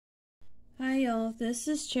y'all, this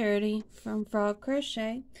is Charity from F.R.O.G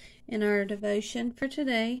Crochet, and our devotion for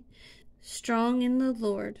today, Strong in the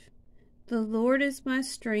Lord. The Lord is my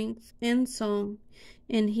strength and song,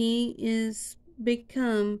 and He is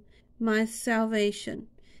become my salvation.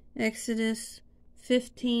 Exodus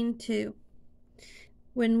 15:2.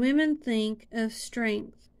 When women think of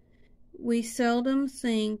strength, we seldom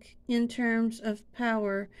think in terms of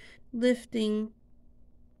power, lifting,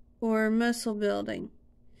 or muscle building.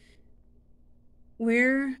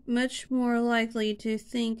 We're much more likely to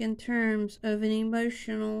think in terms of an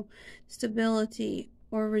emotional stability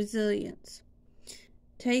or resilience.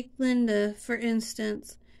 Take Linda, for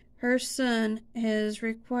instance. Her son has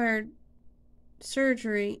required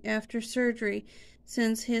surgery after surgery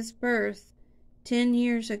since his birth 10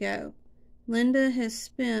 years ago. Linda has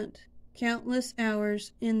spent countless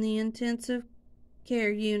hours in the intensive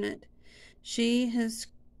care unit. She has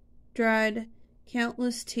dried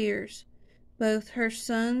countless tears, both her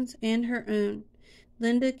son's and her own.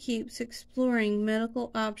 Linda keeps exploring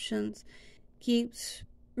medical options, keeps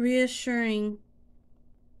reassuring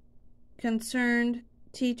concerned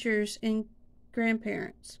teachers and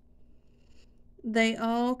grandparents. They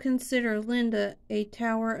all consider Linda a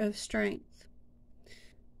tower of strength.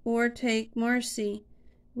 Or take Marcy.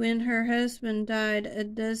 When her husband died a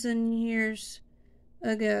dozen years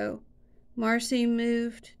ago, Marcy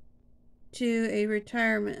moved to a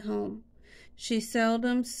retirement home. She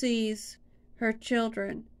seldom sees her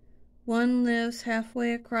children. One lives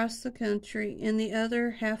halfway across the country and the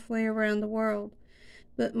other halfway around the world.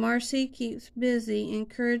 But Marcy keeps busy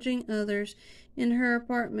encouraging others in her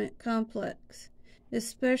apartment complex,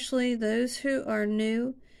 especially those who are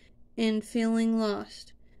new and feeling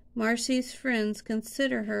lost. Marcy's friends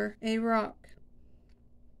consider her a rock.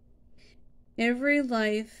 Every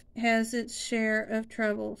life has its share of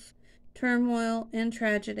troubles, turmoil, and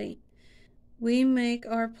tragedy. We make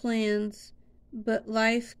our plans, but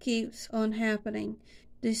life keeps on happening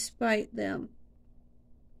despite them.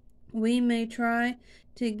 We may try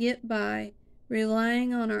to get by,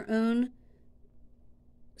 relying on our own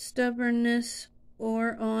stubbornness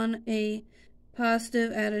or on a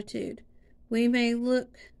positive attitude. We may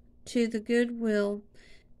look to the goodwill,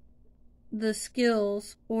 the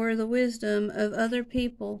skills, or the wisdom of other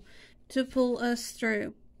people to pull us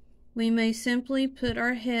through. We may simply put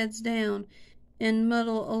our heads down and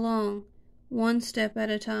muddle along, one step at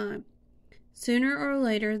a time. Sooner or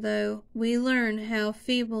later, though, we learn how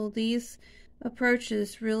feeble these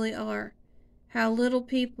approaches really are, how little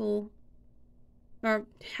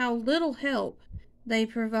help they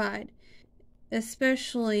provide,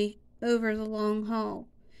 especially over the long haul.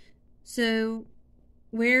 So,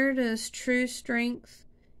 where does true strength,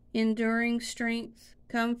 enduring strength,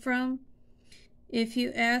 come from? If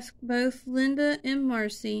you ask both Linda and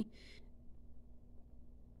Marcy,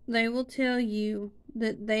 they will tell you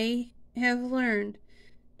that they have learned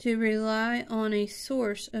to rely on a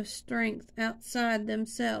source of strength outside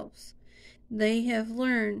themselves. They have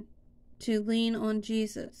learned to lean on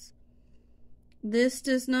Jesus. This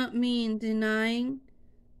does not mean denying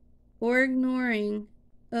or ignoring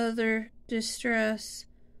other distress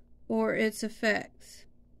or its effects.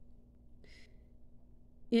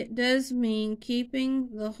 It does mean keeping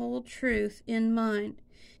the whole truth in mind,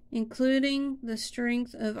 including the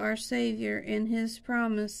strength of our Savior and His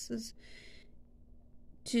promises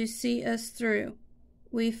to see us through.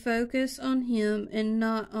 We focus on Him and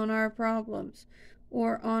not on our problems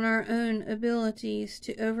or on our own abilities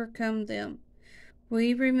to overcome them.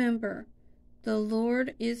 We remember, the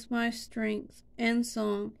Lord is my strength and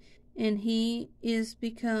song, and He is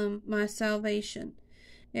become my salvation.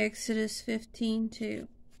 Exodus 15:2.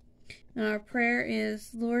 And our prayer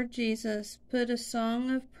is, Lord Jesus, put a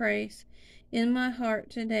song of praise in my heart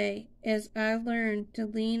today as I learn to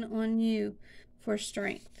lean on you for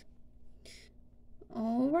strength.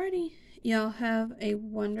 Alrighty, y'all have a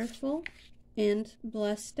wonderful and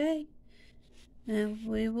blessed day. And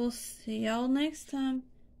we will see y'all next time.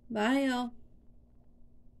 Bye, y'all.